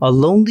A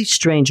lonely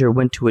stranger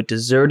went to a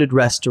deserted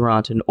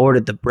restaurant and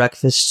ordered the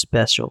breakfast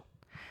special.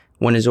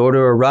 When his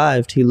order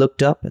arrived, he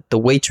looked up at the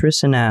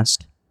waitress and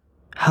asked,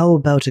 "How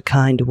about a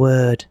kind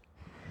word?"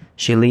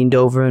 She leaned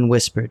over and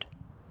whispered,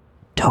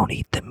 "Don't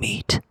eat the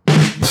meat."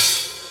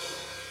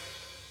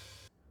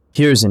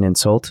 Here's an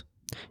insult.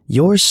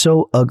 You're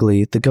so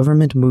ugly, the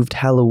government moved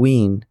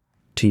Halloween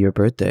to your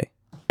birthday.